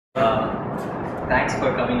Thanks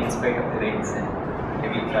for coming in spite of the rains and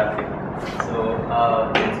heavy traffic. So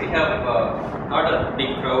since we have not a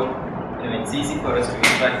big crowd, it's easy for us to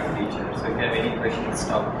interact with each other. So if you have any questions,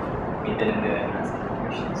 stop me then and there and ask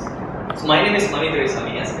questions. So my name is Mani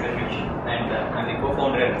Doraisamy, as I mentioned, and I'm the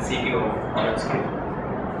co-founder and CTO of OrangeScape.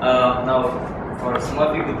 Now, for some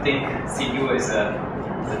of you who think CTO is a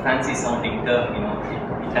fancy sounding term,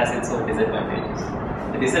 it has its own disadvantages.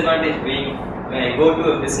 The disadvantage being, when I go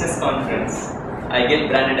to a business conference, I get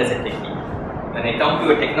branded as a techie. When I come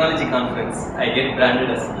to a technology conference, I get branded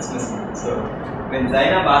as a businessman. So when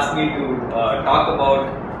Zainab asked me to talk about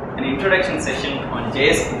an introduction session on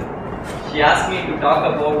JS, she asked me to talk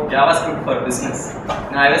about JavaScript for business.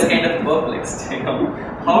 Now I was kind of perplexed.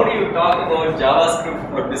 How do you talk about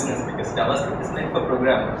JavaScript for business? Because JavaScript is meant for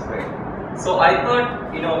programmers, right? So I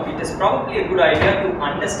thought, it is probably a good idea to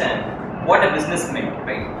understand what a business meant,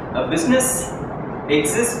 right? A business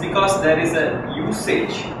exists because there is a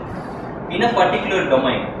usage in a particular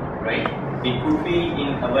domain, right? It could be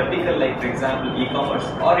in a vertical, like for example e-commerce,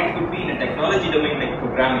 or it could be in a technology domain like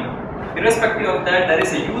programming. Irrespective of that, there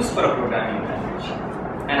is a use for a programming language,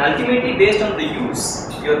 and ultimately based on the use,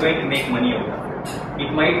 you are going to make money out of it.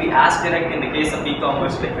 It might be as direct in the case of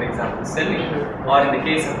e-commerce, like for example selling, or in the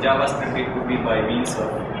case of JavaScript, it could be by means of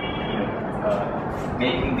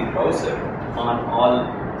making the browser on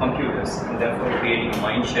all computers, and therefore creating a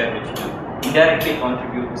mind share which will indirectly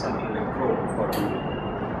contribute to something like Chrome for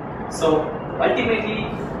Google. So ultimately,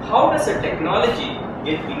 how does a technology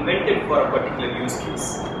get invented for a particular use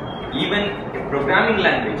case? Even a programming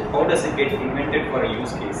language, how does it get invented for a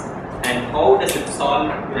use case? And how does it solve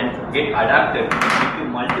and get adapted into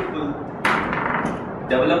multiple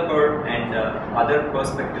developer and other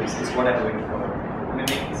perspectives is what I'm going to cover. Am I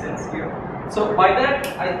making sense here? So by that,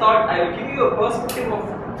 I thought I would give you a perspective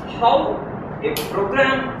of how a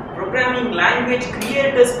programming language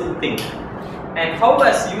creators will think, and how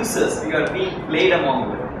as users we are being played among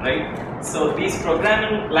them, right? So these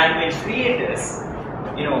programming language creators,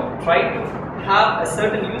 try to have a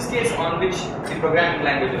certain use case on which the programming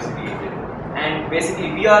language was created, and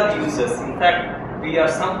basically we are the users. In fact, we are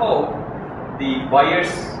somehow the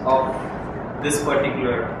buyers of this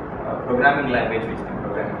particular programming language which the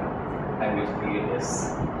programming language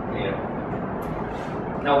creators create.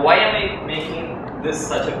 Now, why am I making this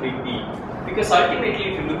such a big deal? Because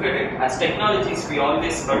ultimately, if you look at it, as technologies, we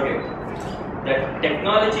always forget that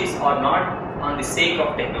technologies are not on the sake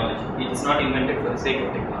of technology. It is not invented for the sake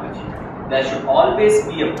of technology. There should always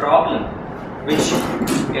be a problem which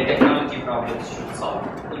a technology problem should solve.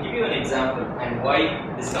 I'll give you an example and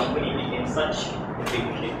why this company became such a big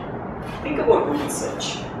hit. Think about Google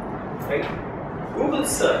search, right? Google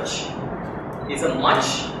search is a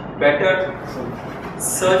much better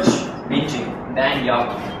search engine than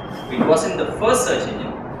Yahoo. It wasn't the first search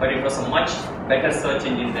engine, but it was a much better search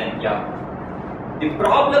engine than Yahoo. The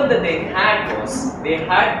problem that they had was they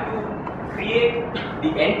had to create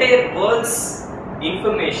the entire world's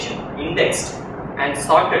information indexed and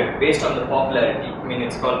sorted based on the popularity. I mean,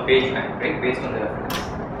 it's called PageRank, right? Based on the reference.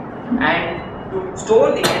 And to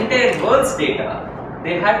store the entire world's data,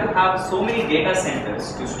 they had to have so many data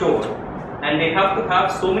centers to store, and they have to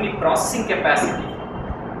have so many processing capacity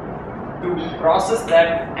to process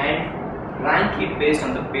that and rank it based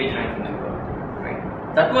on the page rank in the world,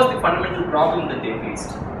 right? That was the fundamental problem that they faced.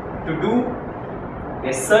 To do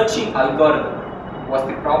a searching algorithm was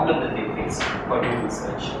the problem that they faced for Google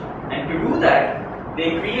search. And to do that,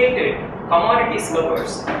 they created commodity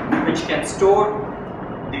servers which can store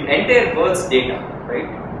the entire world's data, right?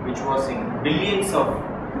 Which was in billions of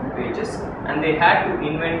pages, and they had to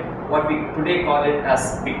invent what we today call it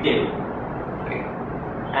as big table, right?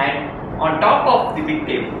 And on top of the big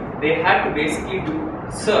table, they had to basically do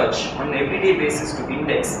search on an everyday basis to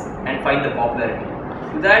index and find the popularity.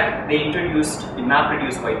 To that, they introduced the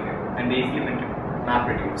MapReduce white paper, and they implemented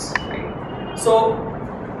MapReduce, right? So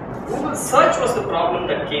Google search was the problem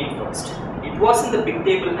that came first. It wasn't the big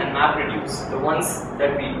table and MapReduce, the ones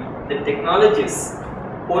that the technologists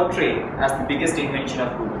portray as the biggest invention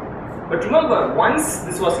of Google. But remember, once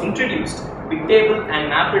this was introduced, big table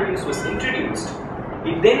and MapReduce was introduced,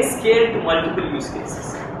 it then scaled to multiple use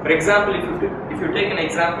cases. For example, if you take an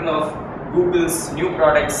example of Google's new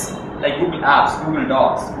products like Google Apps, Google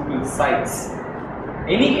Docs, Google Sites,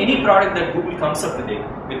 any product that Google comes up with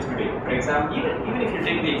today, for example, even if you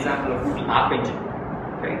take the example of Google App Engine,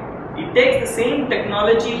 right? It takes the same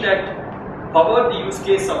technology that powered the use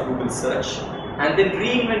case of Google search and then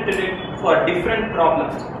reinvented it for different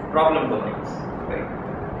problem domains, right?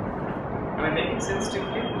 Am I making sense to you?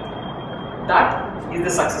 That is the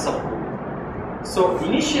success of Google. So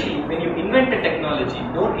initially, when you invent a technology,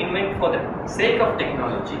 don't invent for the sake of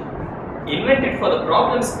technology. Invent it for the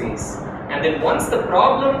problem space, and then once the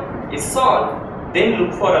problem is solved, then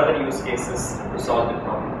look for other use cases to solve the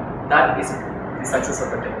problem. That is the success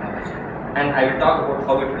of a technology. And I will talk about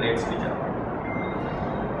how it relates to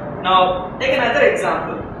Java. Now, take another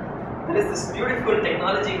example. There is this beautiful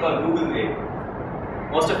technology called Google Wave.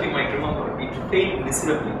 Most of you might remember, it failed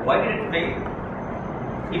miserably. Why did it fail?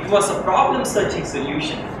 It was a problem searching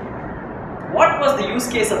solution. What was the use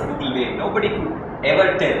case of Google Wave? Nobody could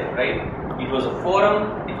ever tell, right? It was a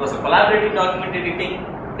forum, it was a collaborative document editing.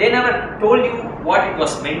 They never told you what it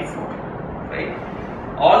was meant for, right?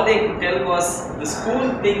 All they could tell was the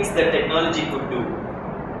cool things that technology could do,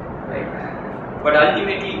 right? But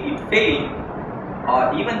ultimately it failed,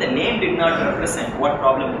 or even the name did not represent what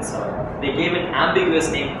problem it solved. They gave an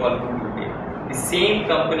ambiguous name called Google Wave. The same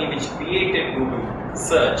company which created Google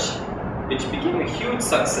Search, which became a huge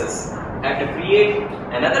success, had to create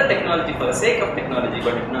another technology for the sake of technology,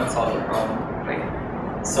 but it did not solve the problem,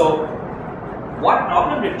 right? So, what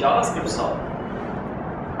problem did JavaScript solve?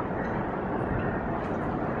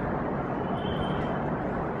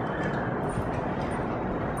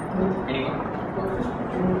 Anyone?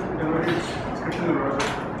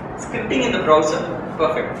 Scripting in the browser.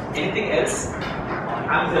 Perfect. Anything else?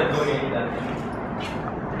 Apps that go in any direction.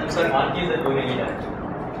 I'm sorry? Marquees that go in any direction.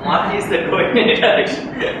 Marquees that go in any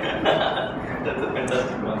direction. That's a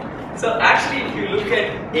fantastic one. So actually, if you look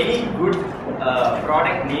at any good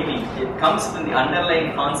product naming, it comes from the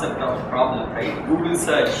underlying concept of problem, right? Google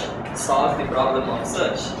search solves the problem of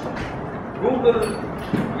search. Google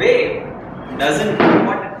Wave doesn't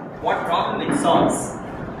know what problem it solves.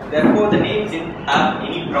 Therefore, the name didn't have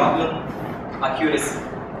any problem accuracy,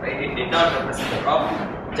 right? It did not represent the problem.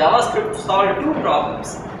 JavaScript solved two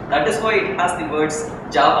problems. That is why it has the words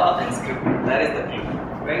Java and script. That is the clue,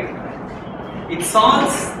 right? It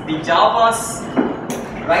solves the Java's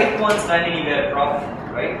write once run anywhere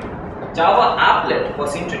problem, right? Java applet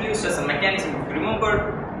was introduced as a mechanism. If you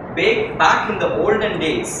remember, back in the olden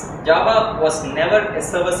days, Java was never a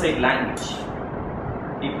server-side language.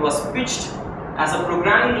 It was pitched as a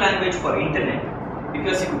programming language for internet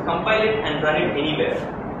because you could compile it and run it anywhere.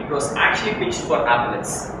 It was actually pitched for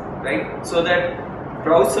applets, right? So that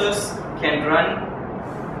browsers can run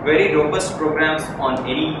very robust programs on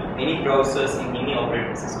any browsers in any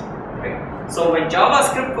operating system, right? So when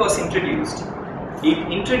JavaScript was introduced, it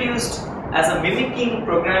introduced as a mimicking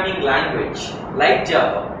programming language like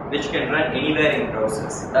Java, which can run anywhere in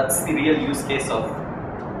browsers. That's the real use case of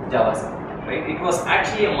JavaScript, right? It was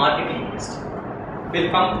actually a marketing twist. We'll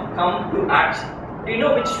come to act. Do you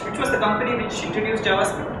know which was the company which introduced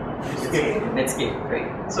JavaScript? Netscape,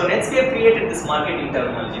 right? So Netscape created this marketing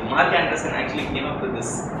terminology. Mark Anderson actually came up with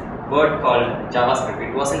this word called JavaScript.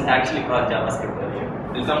 It wasn't actually called JavaScript earlier.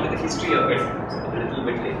 We'll come to the history of it a little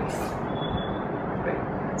bit later.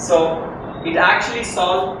 Right? So it actually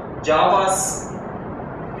solved Java's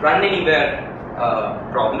run anywhere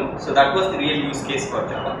problem. So that was the real use case for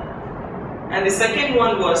Java. And the second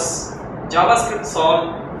one was JavaScript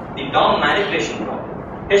solved the DOM manipulation problem.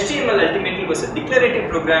 HTML ultimately was a declarative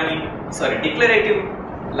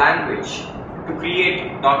language to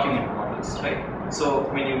create document models, right? So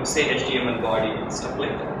when you say HTML body and stuff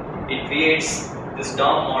like that, it creates this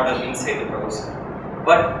DOM model inside the browser.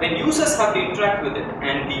 But when users have to interact with it,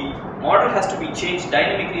 and the model has to be changed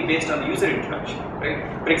dynamically based on the user interaction, right?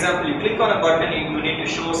 For example, you click on a button and you need to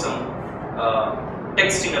show some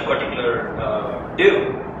text in a particular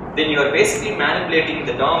div, then you are basically manipulating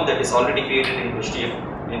the DOM that is already created in HTML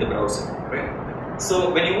in the browser, right? So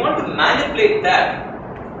when you want to manipulate that,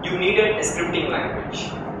 you needed a scripting language,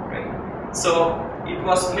 right? So it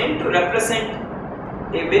was meant to represent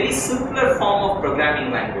a very simpler form of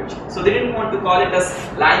programming language. So they didn't want to call it as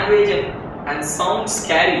language and sound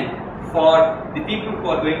scary for the people who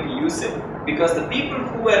are going to use it, because the people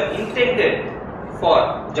who were intended for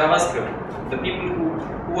JavaScript, the people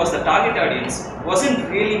who was the target audience, wasn't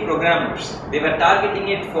really programmers. They were targeting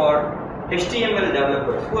it for HTML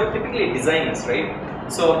developers who are typically designers, right?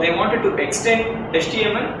 So they wanted to extend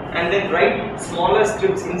HTML and then write smaller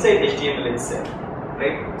scripts inside HTML itself,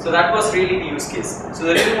 right? So that was really the use case. So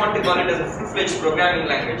they didn't want to call it as a full-fledged programming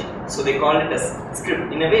language, so they called it as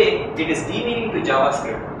script. In a way, it is demeaning to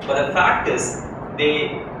JavaScript, but the fact is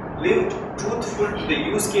they lived truthful to the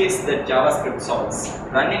use case that JavaScript solves.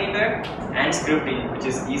 Run anywhere and scripting, which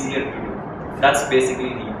is easier to do. That's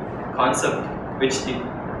basically the concept which the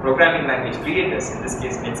programming language creators, in this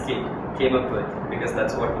case Netscape, came up with, because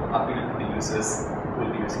that's what appealed to the users who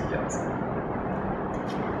will be using JavaScript.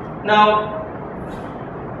 Now,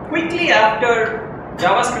 quickly after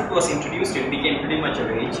JavaScript was introduced, it became pretty much a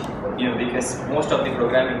rage, because most of the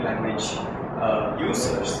programming language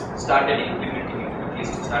users started implementing it, at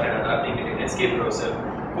least started adopting it in Netscape browser.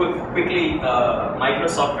 Quickly,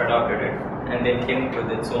 Microsoft adopted it and then came up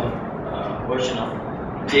with its own version of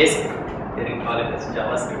JScript. They didn't call it as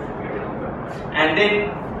JavaScript, if you remember. And then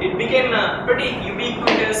it became a pretty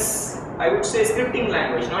ubiquitous, I would say, scripting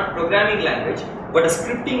language, not programming language, but a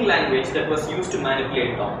scripting language that was used to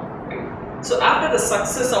manipulate DOM. Right? So after the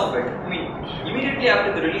success of it, immediately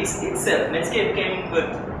after the release itself, Netscape came with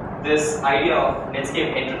this idea of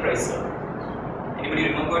Netscape Enterprise Server. Anybody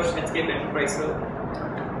remembers Netscape Enterprise Server?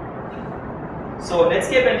 So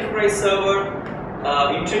Netscape Enterprise Server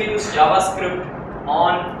introduced JavaScript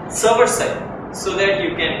on server side, so that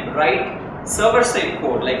you can write server side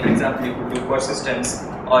code, like for example you could do persistence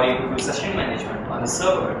or you could do session management on the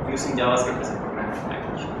server using JavaScript as a programming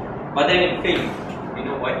language. But then it failed. You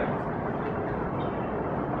know why?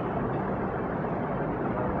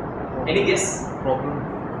 Any guess?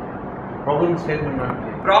 Problem statement not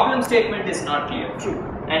clear. Problem statement is not clear. True.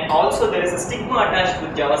 And also there is a stigma attached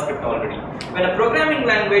with JavaScript already. When a programming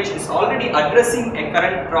language is already addressing a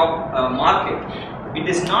current market, it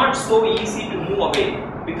is not so easy to move away,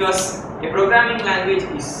 because a programming language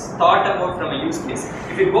is thought about from a use case.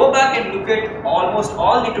 If you go back and look at almost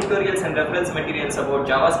all the tutorials and reference materials about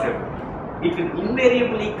JavaScript, it will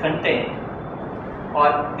invariably contain,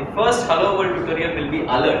 or the first hello world tutorial will be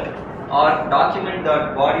alert or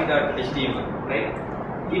document.body.html, right?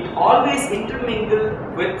 It always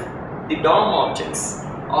intermingled with the DOM objects,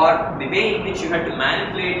 or the way in which you had to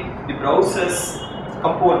manipulate the browser's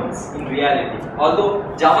components in reality. Although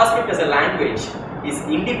JavaScript as a language is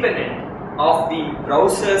independent of the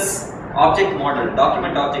browser's object model,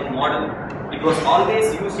 document object model, it was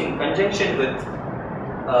always used in conjunction with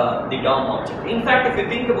the DOM object. In fact, if you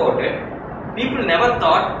think about it, people never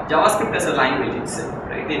thought JavaScript as a language itself,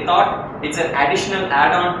 right? They thought it's an additional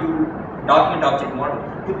add-on to document object model.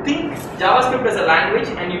 To think JavaScript as a language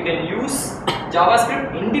and you can use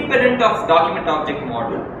JavaScript independent of document object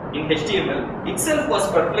model in HTML itself was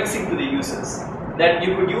perplexing to the users. That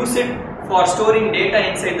you could use it for storing data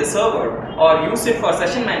inside the server or use it for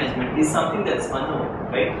session management is something that's unknown,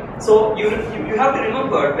 right? So you have to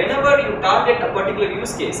remember, whenever you target a particular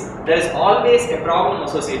use case, there is always a problem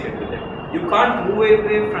associated with it. You can't move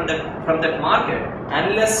away from that market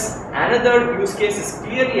unless another use case is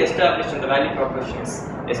clearly established and the value proposition is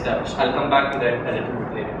established. I'll come back to that a little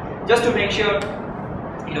bit later. Just to make sure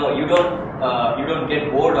you don't get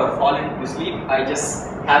bored or fall into sleep, I just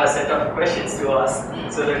have a set of questions to ask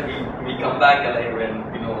so that we come back alive and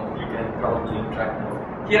you can probably interact more.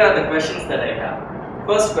 Here are the questions that I have.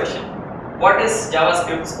 First question: what is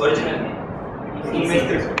JavaScript's original name?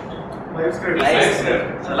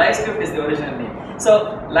 LiveScript. So LiveScript is the original name.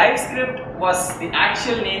 So LiveScript was the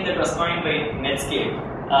actual name that was coined by Netscape,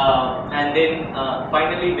 and then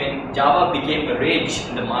finally when Java became a rage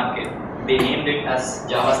in the market, they named it as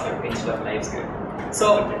JavaScript instead of LiveScript.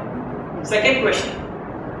 So second question: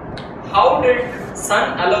 how did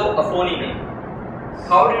Sun allow a phony name?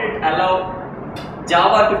 How did it allow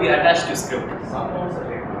Java to be attached to script?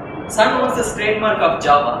 Sun owns the trademark of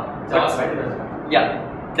Java. Yeah.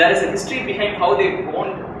 There is a history behind how they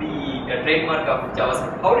owned the trademark of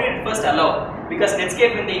JavaScript. How did it first allow? Because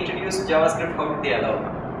Netscape, when they introduced JavaScript, how did they allow?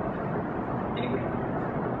 Anybody?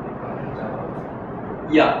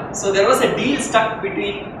 Yeah. So there was a deal stuck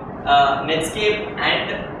between Netscape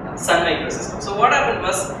and Sun Microsystems. So what happened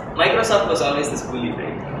was, Microsoft was always this bully,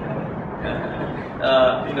 right?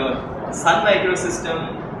 Sun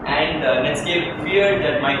Microsystem and Netscape feared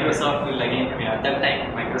that Microsoft will again. At that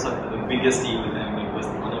time, Microsoft was the biggest evil.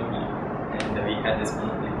 We had this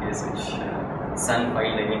monopoly case which Sun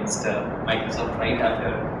filed against Microsoft right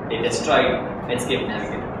after they destroyed Netscape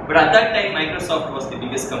Navigator. But at that time, Microsoft was the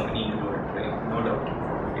biggest company in the world, right? No doubt.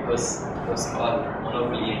 It was called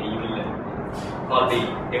monopoly and evil and all the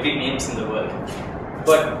every names in the world.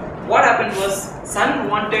 But what happened was, Sun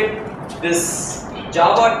wanted this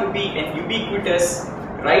Java to be an ubiquitous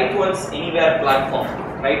write once anywhere platform,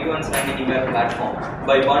 write once and anywhere platform,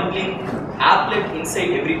 by bundling applet inside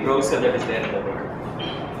every browser that is there in the world.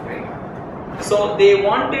 Right? So they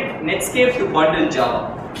wanted Netscape to bundle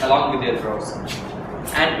Java along with their browser,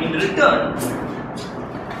 and in return,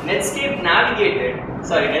 Netscape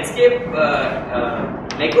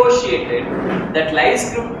negotiated that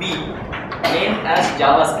LiveScript be named as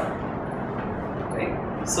JavaScript.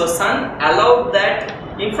 Right? So Sun allowed that.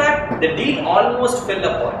 In fact, the deal almost fell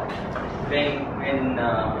apart when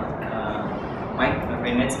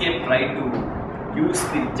Netscape tried to use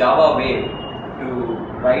the Java way to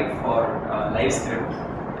write for LiveScript,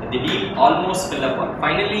 the deal almost fell apart.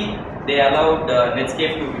 Finally, they allowed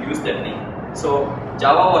Netscape to use that name. So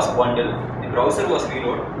Java was bundled, the browser was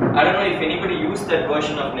reload. I don't know if anybody used that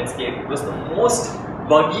version of Netscape. It was the most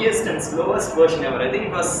buggiest and slowest version ever. I think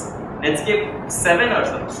it was Netscape 7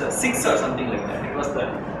 or 6 or something like that. It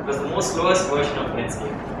was the most slowest version of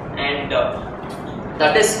Netscape, and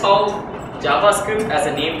that is how JavaScript as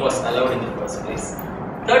a name was allowed in the first place.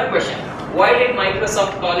 Third question: why did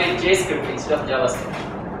Microsoft call it JScript instead of JavaScript?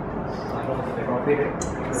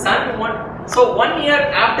 So 1 year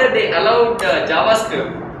after they allowed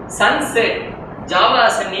JavaScript, Sun said Java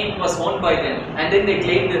as a name was owned by them, and then they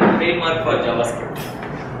claimed the trademark for JavaScript.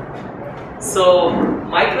 So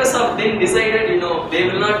Microsoft then decided, they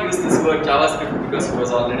will not use this word JavaScript because it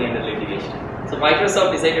was already under litigation. So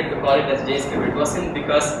Microsoft decided to call it as JScript. It wasn't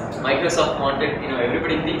because Microsoft wanted,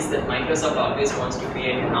 everybody thinks that Microsoft always wants to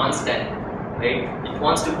create a non-standard, right? It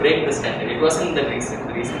wants to break the standard. It wasn't the reason.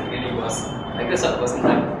 The reason really was Microsoft wasn't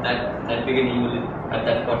that big an evil at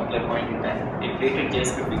that particular point in time. It created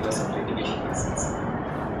JScript because of litigation reasons.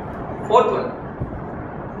 Fourth one.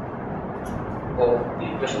 Oh, the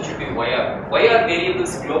question should be why are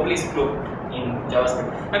variables globally scoped in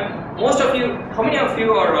JavaScript? And most of you, how many of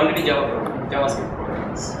you are already JavaScript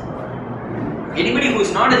programmers? Anybody who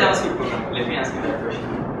is not a JavaScript programmer, let me ask you that question.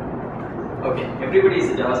 Okay, everybody is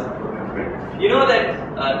a JavaScript programmer, right? You know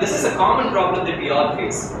that this is a common problem that we all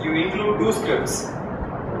face. You include two scripts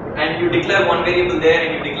and you declare one variable there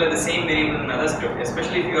and you declare the same variable in another script,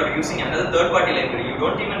 especially if you are using another third-party library. You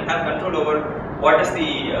don't even have control over what is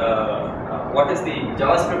the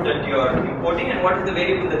JavaScript that you are importing and what is the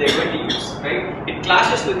variable that they are going to use, right? It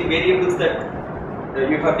clashes with the variables that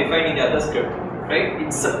you have defined in the other script, right?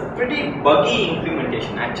 It's a pretty buggy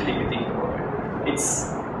implementation actually if you think about it.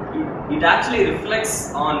 It actually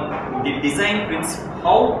reflects on the design principle,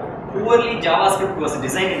 how poorly JavaScript was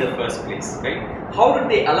designed in the first place, right? How did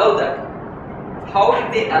they allow that?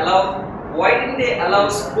 Why didn't they allow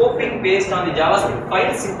scoping based on the JavaScript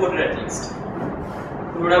files imported at least?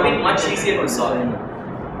 It would have been much easier to solve.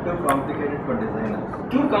 Too complicated for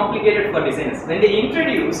designers. Too complicated for designers. When they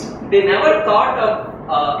introduced, they never thought of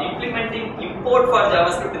implementing import for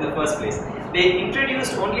JavaScript in the first place. They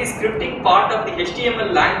introduced only scripting part of the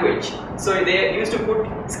HTML language. So they used to put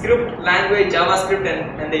script language JavaScript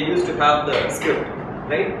and they used to have the script,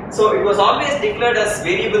 right? So it was always declared as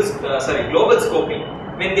variables, global scoping.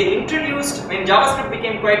 When JavaScript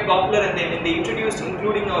became quite popular and when they introduced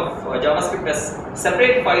including of JavaScript as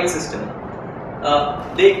separate file system,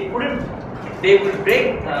 they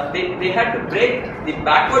had to break the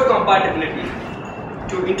backward compatibility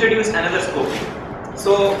to introduce another scoping.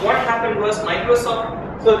 So what happened was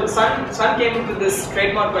Microsoft, so the Sun came into this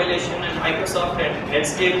trademark violation and Microsoft and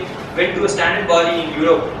Netscape went to a standard body in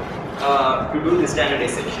Europe to do the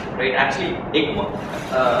standardization, right? Actually,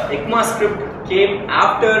 ECMAScript came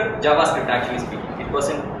after JavaScript, actually speaking. It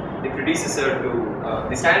wasn't the predecessor to,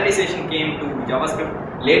 the standardization came to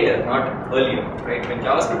JavaScript later, not earlier, right? When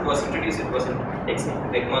JavaScript was introduced, it wasn't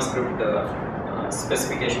ECMAScript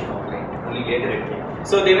specification compliant, only later it came.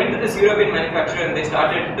 So they went to this European manufacturer and they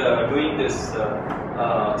started doing this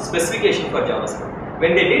specification for JavaScript.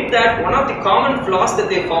 When they did that, one of the common flaws that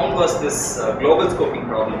they found was this global scoping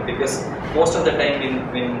problem, because most of the time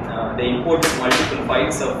when they imported multiple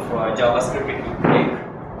files of JavaScript, it would break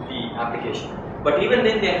the application. But even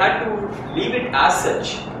then they had to leave it as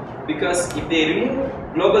such, because if they remove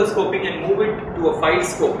global scoping and move it to a file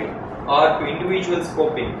scoping or to individual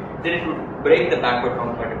scoping, then it would break the backward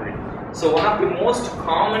compatibility. So one of the most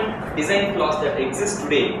common design flaws that exist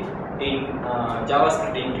today in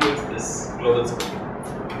JavaScript includes this global scoping.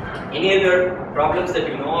 Any other problems that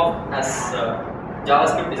you know of as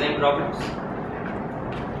JavaScript design problems?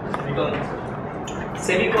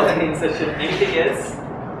 Semicolon insertion. Anything else?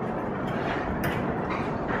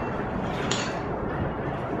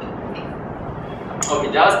 Okay,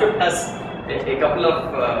 JavaScript has a couple of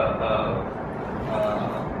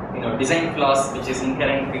design flaws which is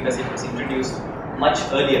inherent because it was introduced much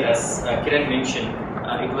earlier, as Kiran mentioned.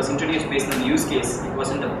 It was introduced based on the use case. It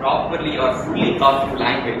wasn't a properly or fully thought through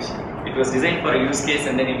language. It was designed for a use case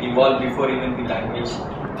and then it evolved before even the language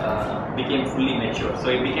became fully mature. So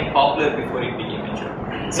it became popular before it became mature.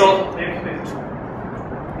 So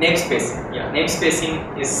namespacing. Yeah,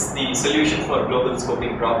 namespacing is the solution for global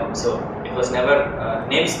scoping problem. So it was never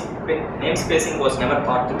namespacing was never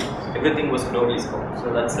thought through. Everything was globally scoped.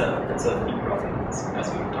 So that's a big problem as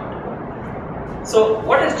we talked about. So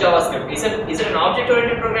what is JavaScript? Is it an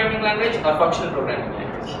object-oriented programming language or functional programming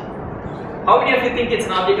language? How many of you think it's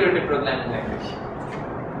an object-oriented programming language?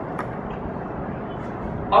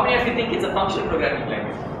 How many of you think it's a functional programming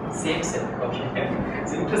language? Same set. Okay.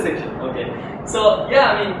 It's intersection. Okay. So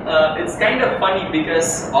yeah, I mean, it's kind of funny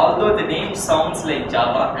because although the name sounds like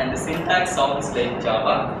Java and the syntax sounds like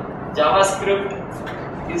Java, JavaScript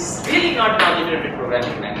is really not an object-oriented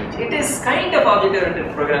programming language. It is kind of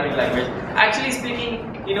object-oriented programming language. Actually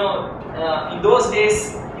speaking, you know, in those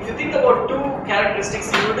days, if you think about two characteristics,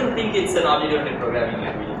 you wouldn't think it's an object-oriented programming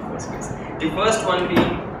language in the first place. The first one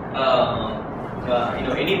being, you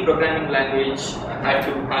know, any programming language had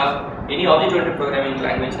to have, any object-oriented programming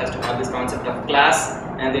language has to have this concept of class,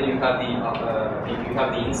 and then you have the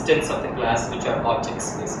instance of the class, which are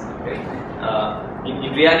objects, basically, right?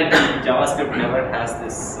 In reality, JavaScript never has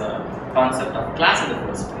this concept of class in the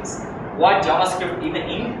first place. What JavaScript even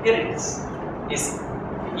inherits is,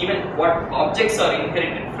 even what objects are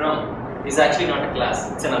inherited from is actually not a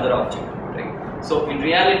class, it's another object, right? So in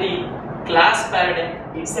reality, class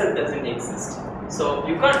paradigm itself doesn't exist. So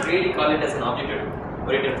you can't really call it as an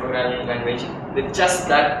object-oriented programming language with just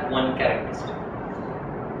that one characteristic.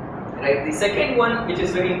 Right. The second one, which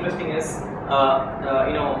is very interesting, is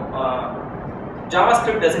you know,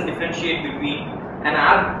 JavaScript doesn't differentiate between an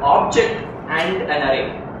object and an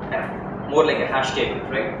array, more like a hash table,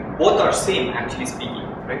 right? Both are same, actually speaking,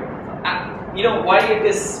 right? You know, while it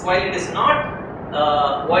is not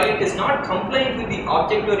compliant with the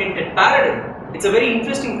object-oriented paradigm, it's a very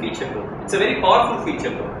interesting feature though. It's a very powerful feature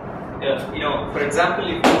though. You know, for example,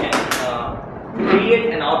 if you can create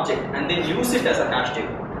an object and then use it as a hash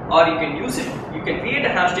table, or you can use it, you can create a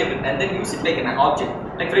hash table and then use it like an object.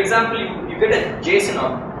 Like for example, you get a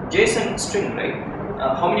JSON string, right?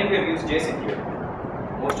 How many of you have used JSON here?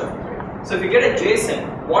 Most of you, right? So if you get a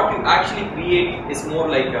JSON, what you actually create is more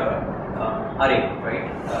like a array, right?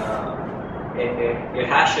 A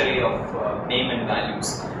hash array of name and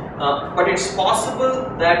values. But it's possible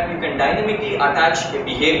that you can dynamically attach a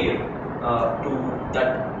behavior to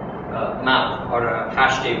that map or a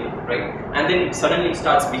hash table, right? And then it suddenly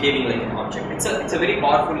starts behaving like an object. It's a very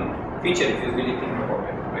powerful feature if you really think about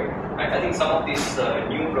it, right? I think some of these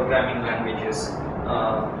new programming languages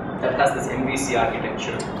that has this MVC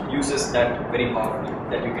architecture uses that very powerfully.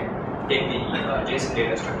 That you can take the JSON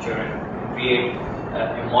data structure and create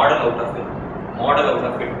a model out of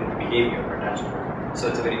it with behavior attached to it. So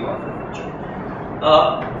it's a very powerful feature.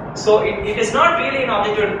 So it is not really an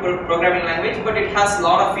object-oriented programming language, but it has a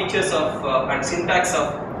lot of features of and syntax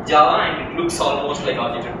of Java, and it looks almost like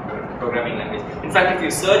object-oriented programming language. In fact, if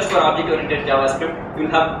you search for object-oriented JavaScript,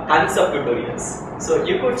 you'll have tons of tutorials. So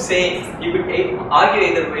you could argue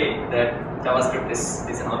either way that JavaScript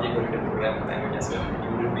is an object-oriented programming language as well. You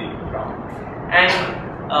wouldn't be wrong. And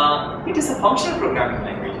it is a functional programming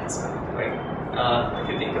language as well, right? If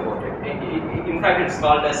you think about it. In fact, it's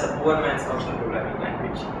called as a poor man's functional programming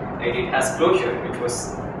language. Right? It has closure, which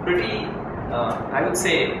was pretty, I would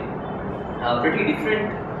say, pretty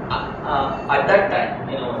different at that time.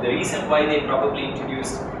 You know, the reason why they probably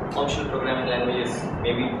introduced functional programming languages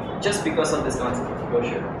maybe just because of this concept of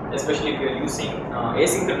closure, especially if you are using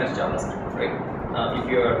asynchronous JavaScript, right? If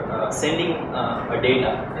you are sending a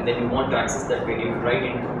data and then you want to access that variable right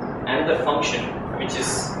into another function which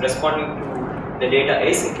is responding to the data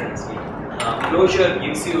asynchronously, closure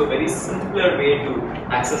gives you a very simpler way to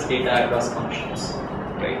access data across functions,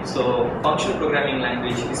 right? So functional programming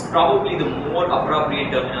language is probably the more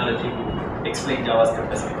appropriate terminology to explain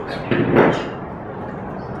JavaScript as a programming language.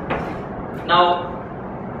 Now,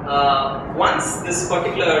 once this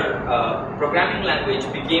particular programming language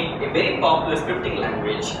became a very popular scripting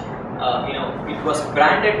language, you know, it was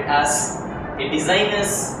branded as a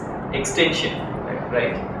designer's extension,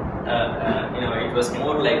 right? You know, it was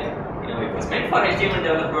more like, you know, it was meant for HTML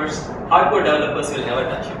developers. Hardcore developers will never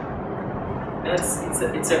touch it. And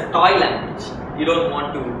it's a toy language. You don't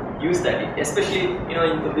want to use that, especially, you know,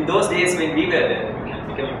 in those days when we were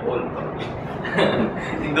becoming old probably.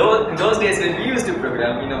 in those days when we used to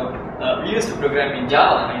program, you know, we used to program in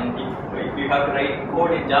Java. I mean, if you have to write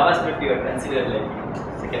code in JavaScript, you are considered like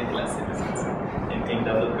second-class citizens in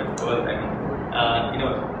development world. I mean, you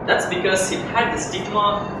know, that's because it had the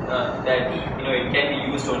stigma that, you know, it can be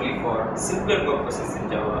used only for simpler purposes in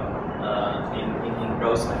Java, in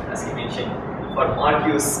browser, as you mentioned, for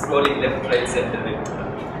modules scrolling left, right, center, and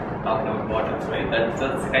top, down, bottom, right? That's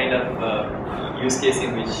the kind of use case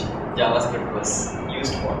in which JavaScript was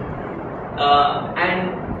used for.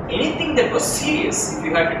 And anything that was serious, if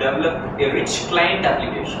you had to develop a rich client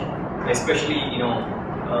application, especially, you know,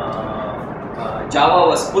 Java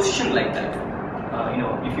was positioned like that. You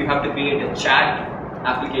know, if you have to create a chat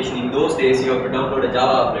application in those days, you have to download a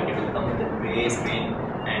Java applet. It will come with a gray screen,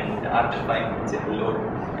 and after 5 minutes it will load.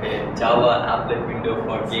 a Java applet window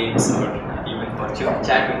for games or even for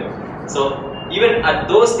chat window. So even at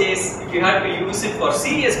those days, if you had to use it for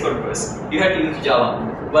serious purpose, you had to use Java.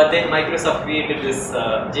 But then Microsoft created this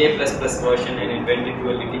J++ version and it went into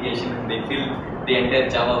a litigation and they killed the entire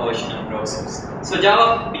Java version on browsers. So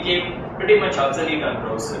Java became pretty much obsolete on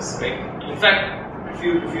browsers, right? In fact, if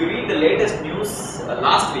you read the latest news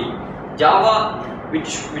last week, Java, which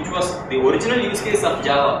was the original use case of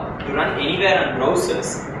Java to run anywhere on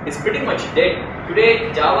browsers, is pretty much dead.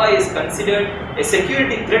 Today, Java is considered a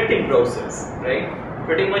security threat in browsers, right?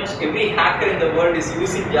 Pretty much every hacker in the world is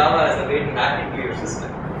using Java as a way to hack into your system.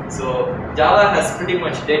 So Java has pretty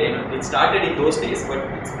much dead. It started in those days, but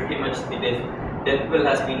it's pretty much the death will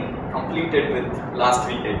has been completed with last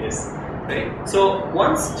week, I guess. Right? So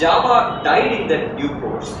once Java died in that due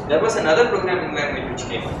course, there was another programming language which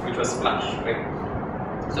came up, which was Flash. Right?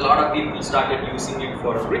 So a lot of people started using it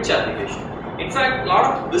for rich applications. In fact, a lot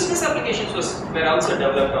of business applications were also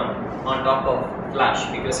developed on top of Flash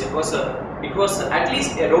because it was at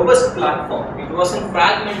least a robust platform. It wasn't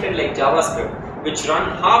fragmented like JavaScript, which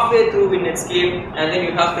run halfway through in Netscape and then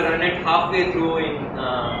you have to run it halfway through in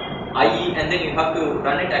IE and then you have to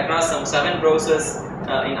run it across some 7 browsers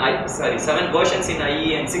 7 versions in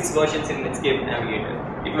IE and 6 versions in Netscape Navigator.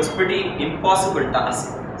 It was pretty impossible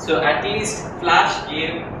task. So at least Flash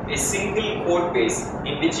gave a single code base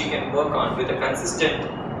in which you can work on with a consistent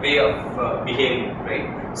way of behaving,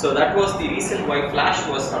 right? So that was the reason why Flash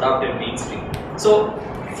was adopted mainstream. So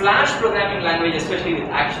Flash programming language, especially with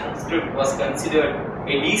ActionScript, was considered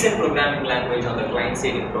a decent programming language on the client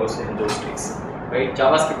side in browser in those days, right?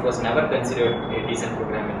 JavaScript was never considered a decent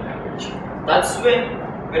programming language. That's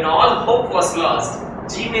when all hope was lost,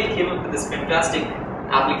 Gmail came up with this fantastic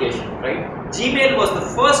application, right? Gmail was the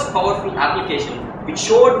first powerful application which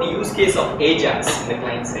showed the use case of Ajax in the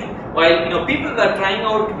client side. While people were trying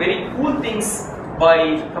out very cool things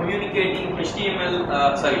by communicating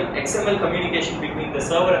XML communication between the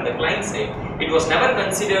server and the client side, it was never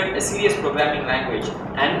considered a serious programming language.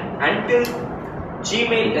 And until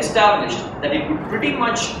Gmail established that it could pretty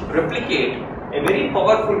much replicate a very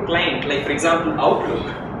powerful client, like for example Outlook,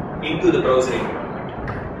 into the browser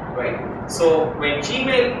environment, right? So when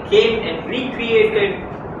Gmail came and recreated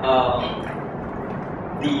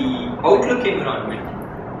the Outlook environment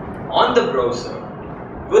on the browser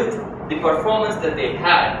with the performance that they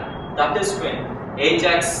had, that is when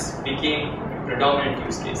Ajax became a predominant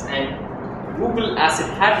use case. And Google, as it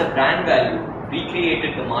had the brand value,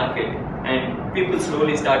 recreated the market and people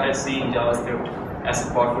slowly started seeing JavaScript as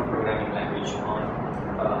a powerful programming language on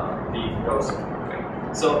the browser.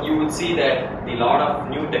 Right? So you would see that a lot of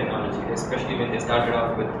new technology, especially when they started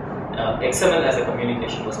off with XML as a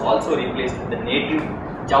communication, was also replaced with the native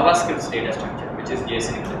JavaScript data structure, which is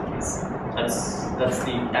JSON in that case. That's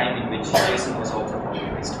the time in which JSON was also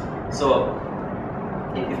popularized. So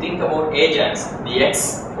if you think about Ajax, the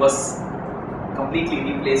X was completely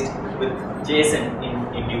replaced with JSON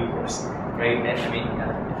in due course, right? And I mean,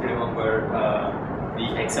 if you remember the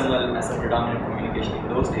XML as a predominant communication in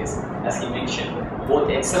those days, as he mentioned, both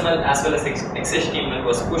XML as well as XHTML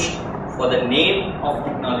was pushed for the name of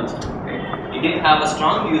technology. Right? It didn't have a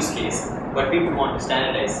strong use case, but people want to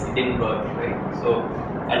standardize. It didn't work, right? So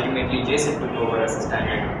ultimately, JSON took over as a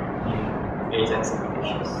standard in Ajax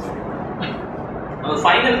applications. Now, the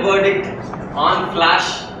final verdict on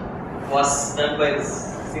Flash was done by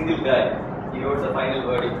this single guy. He wrote the final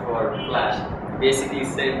verdict for Flash. Basically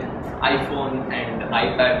said iPhone and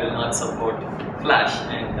iPad will not support Flash,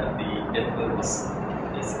 and the death blow was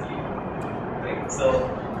basically right. So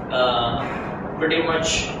pretty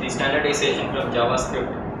much the standardization from JavaScript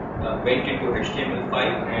went into HTML5,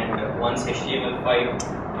 and once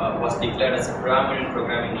HTML5 was declared as a predominant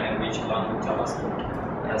programming language along with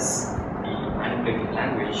JavaScript as the manipulating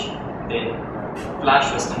language, then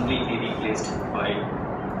Flash was completely replaced by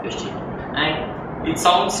HTML. And it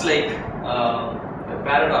sounds like a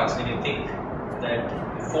paradox when you think that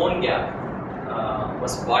PhoneGap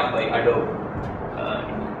was bought by Adobe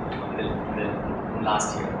in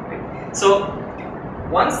last year. Right? So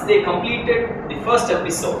once they completed the first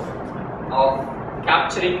episode of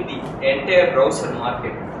capturing the entire browser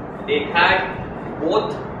market, they had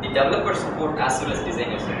both the developer support as well as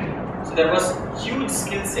designer support. So there was huge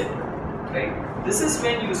skill set, right? This is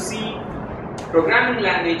when you see programming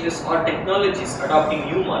languages or technologies adopting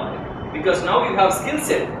new market, because now you have skill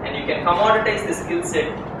set and you can commoditize the skill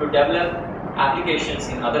set to develop applications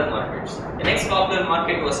in other markets. The next popular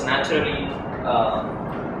market was naturally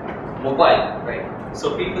mobile, right?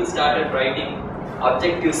 So people started writing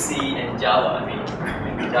Objective-C and Java. I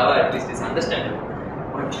mean, Java at least is understandable,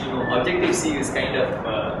 but Objective-C is kind of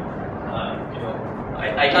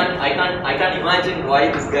I can't imagine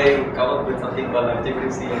why this guy would come up with something called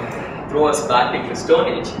Objective-C and throw us back into Stone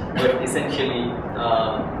Age. But essentially,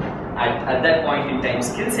 at that point in time,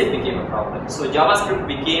 skill set became a problem. So JavaScript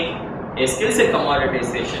became a skill set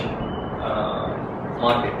commoditization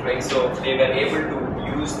market, right? So they were able to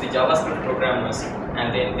use the JavaScript programmers,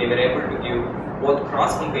 and then they were able to give both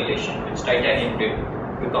cross compilation, which Titanium did,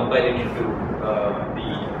 to compile it into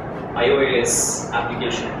the iOS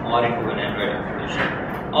application or into an Android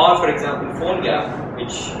application, or for example PhoneGap,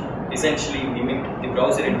 which essentially mimicked the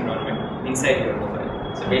browser environment inside your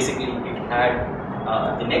mobile. So basically it had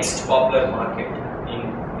the next popular market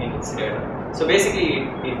in its data. So basically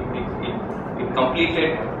it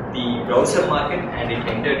completed the browser market and it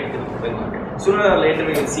entered into the mobile market. Sooner or later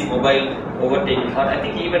we will see mobile overtaking, or I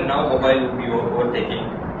think even now mobile will be overtaking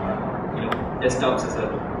desktops as a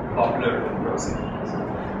popular browser.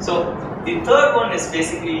 So the third one is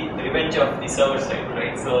basically the revenge of the server side,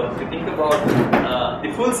 right? So if you think about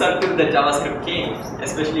the full circle that JavaScript came,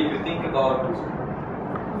 especially if you think about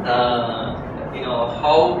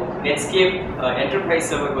how Netscape enterprise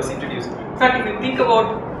server was introduced. In fact, if you think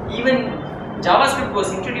about even JavaScript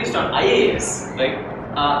was introduced on IaaS, right?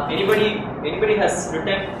 Anybody has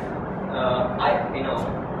written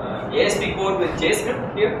ASP code with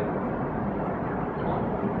JScript here?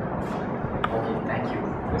 Okay, thank you.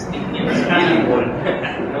 I was thinking it was really old.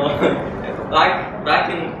 Back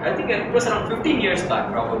in, I think it was around 15 years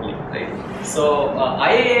back probably, right? So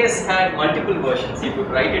IaaS had multiple versions. You could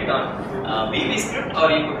write it on VBScript,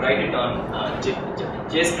 or you could write it on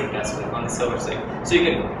JScript as well on the server side. So you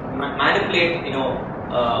can manipulate,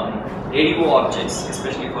 ADO objects,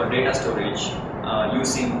 especially for data storage,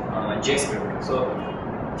 using JScript. So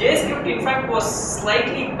JScript in fact was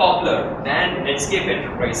slightly popular than Netscape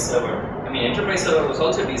Enterprise Server. I mean, Enterprise Server was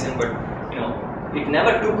also decent, but it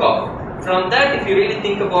never took off. From that, if you really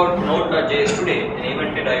think about Node.js today, an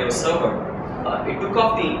evented iOS server, it took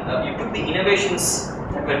off you took the innovations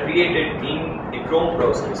that were created in the Chrome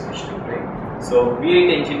browser, especially, right? So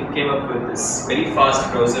V8 engine came up with this very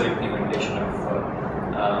fast browser implementation of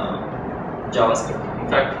JavaScript. In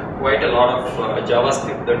fact, quite a lot of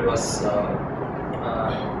JavaScript that was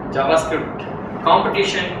JavaScript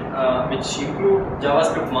competition, which improved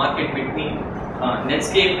JavaScript market between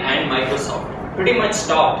Netscape and Microsoft, pretty much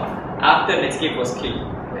stopped after Netscape was killed,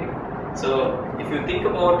 right? So if you think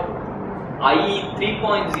about IE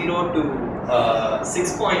 3.0 to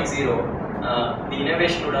 6.0, the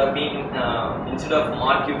innovation would have been, instead of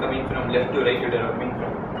mark you coming from left to right, you would have been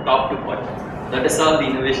from top to bottom. That is all the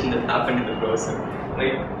innovation that happened in the browser,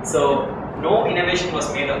 right? So no innovation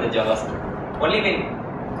was made on the JavaScript. Only when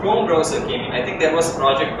Chrome browser came in, I think there was a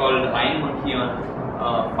project called IronMonkey on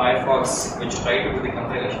Firefox, which tried to do the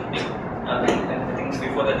compilation thing. And I think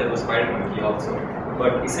before that there was SpiderMonkey also.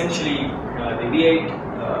 But essentially, the V8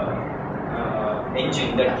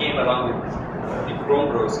 engine that came along with the Chrome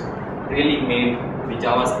browser really made the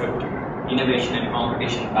JavaScript innovation and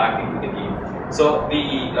competition back into the game. So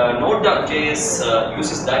the Node.js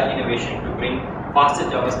uses that innovation to bring faster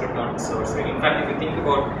JavaScript on the server side. In fact, if you think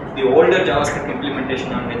about the older JavaScript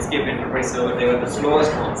implementation on Netscape Enterprise Server, they were the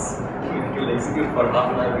slowest ones. It will execute for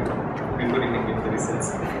half an hour before you can get the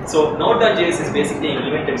results. So Node.js is basically an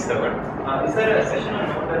evented server. Is there a session on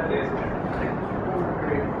Node.js?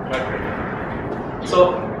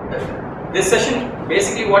 So this session,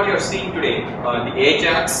 basically what you're seeing today, the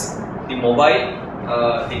Ajax, the mobile,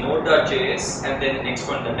 the Node.js, and then the next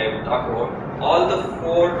one that I will talk about. All the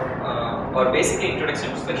four are basically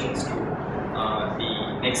introduction sessions to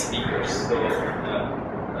the next speakers. So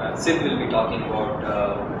Sid will be talking about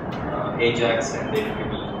Ajax, and then we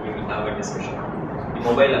will have a discussion on the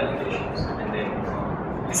mobile applications, and then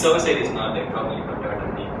the server side is not there, probably compared to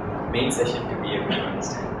the main session to be able to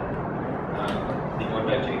understand the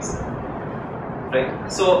Node.js.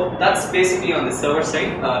 Right. So that's basically on the server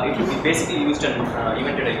side. It will be basically used on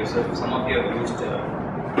evented iOS. So some of you have used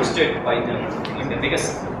Twisted Python or something like that,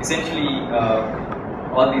 because essentially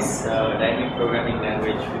all this dynamic programming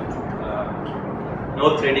language with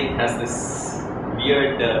no threading has this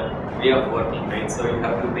weird way of working, right? So you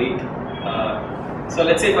have to wait. So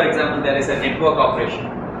let's say, for example, there is a network operation.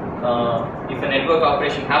 If a network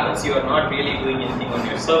operation happens, you are not really doing anything on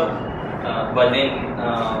your server, but then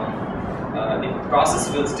the process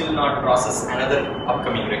will still not process another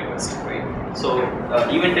upcoming request, right? So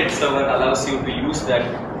evented server allows you to use that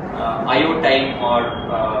IO time or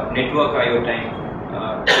network IO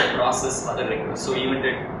time to process other requests. So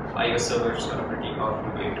evented IO servers are a pretty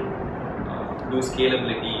powerful way to do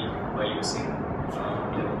scalability by using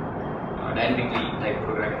dynamically typed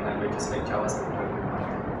programming languages like JavaScript.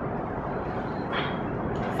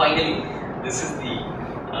 Finally, this is the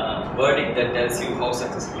verdict that tells you how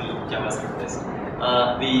successful JavaScript is.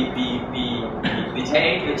 The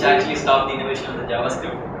giant which actually stopped the innovation of the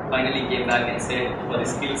JavaScript finally came back and said, for the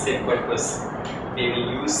skill set purpose, they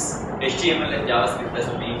will use HTML and JavaScript as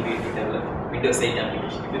a main way to develop Windows 8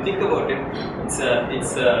 application. If you think about it,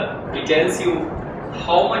 it tells you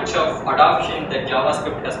how much of adoption that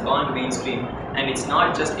JavaScript has gone mainstream, and it's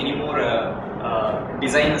not just anymore a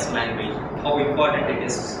designer's language, how important it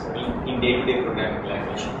is in day-to-day programming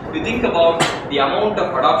language. If you think about the amount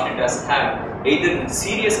of adoption it has had, either in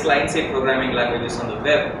serious client-side programming languages on the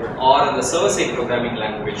web, or on the server-side programming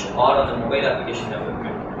language, or on the mobile application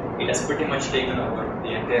development, it has pretty much taken over the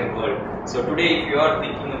entire world. So today, if you are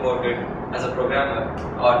thinking about it as a programmer,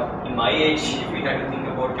 or in my age, if we had to think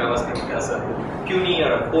about JavaScript as a puny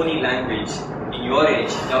or a phony language, in your age,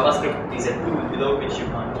 JavaScript is a tool without which you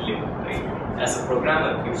can't live, right? As a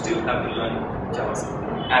programmer, you still have to learn JavaScript.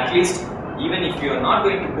 At least, even if you are not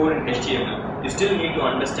going to code in HTML, you still need to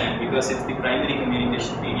understand, because it's the primary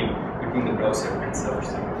communication medium between the browser and server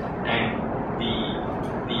side. And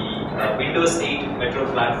the Windows 8 Metro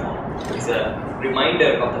platform is a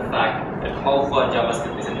reminder of the fact that how far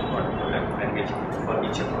JavaScript is an important programming language for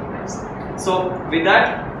each of our lives. So with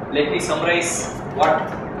that, let me summarize what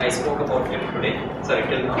I spoke about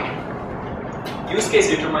till now. Use case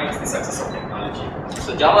determines the success of technology.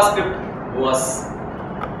 So JavaScript was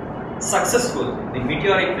successful. The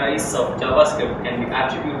meteoric rise of JavaScript can be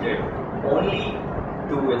attributed only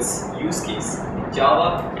to its use case,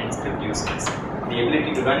 Java and script use case. The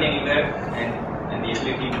ability to run anywhere and the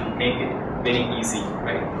ability to make it very easy,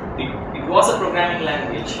 right? It was a programming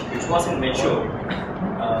language which wasn't mature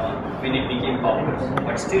when it became popular,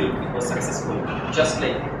 but still it was successful. Just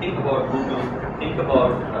like think about Google, think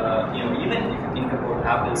about even if you think about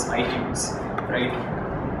Apple's iTunes, right?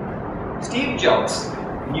 Steve Jobs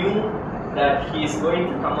knew that he is going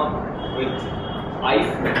to come up with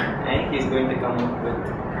iPhone and he is going to come up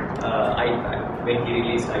with iPad when he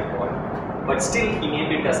released iPod. But still he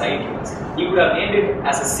named it as iTunes. He could have named it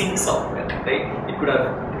as a sync software, right? It could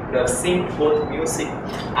have synced both music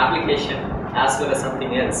application as well as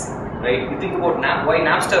something else, right? You think about why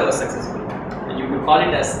Napster was successful, and you could call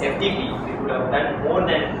it as FTP. It could have done more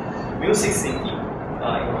than music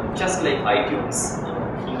syncing, just like iTunes.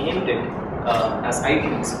 He named it as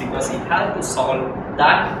iTunes because he had to solve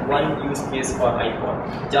that one use case for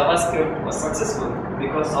iPod. JavaScript was successful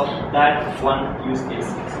because of that one use case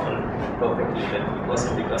solved perfectly well. It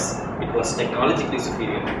wasn't because it was technologically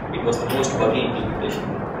superior, it was the most buggy implementation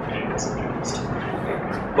when it was introduced. Okay.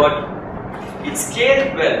 But it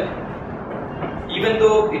scaled well. Even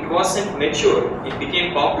though it wasn't mature, it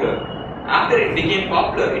became popular. After it became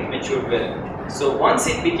popular, it matured well. So once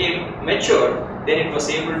it became mature, then it was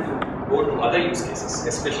able to go to other use cases,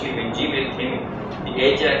 especially when Gmail came in, the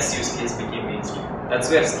Ajax use case became mainstream. That's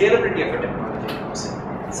where scalability of a technology comes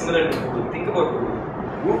in. Similar to Google, think about Google.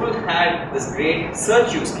 Google had this great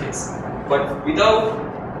search use case, but without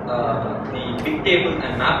the big table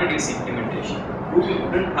and MapReduce implementation, Google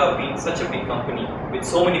wouldn't have been such a big company with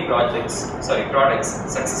so many products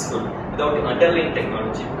successful without the underlying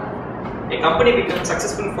technology. A company becomes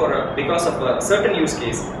successful because of a certain use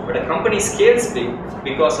case, but a company scales big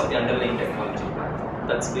because of the underlying technology.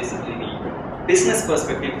 That's basically the business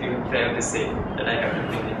perspective, if you try to say, that I have to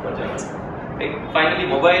bring in for JavaScript. Right? Finally,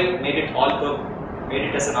 mobile made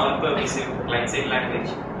it as an all-pervasive client-side language,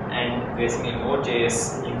 and basically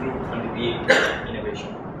Node.js improved on the V8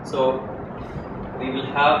 innovation. So we will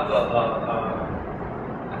have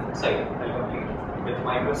with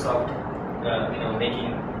Microsoft,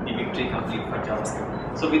 making the victory complete for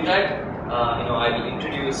JavaScript. So with that, I will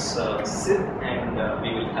introduce Sid, and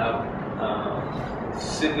we will have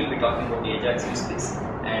Sid will be talking about the Ajax use case,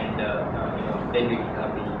 and then we will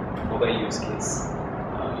have the mobile use case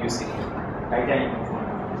using Titanium phone.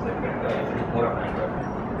 So more of Android.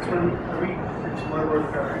 So it's more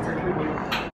about exactly what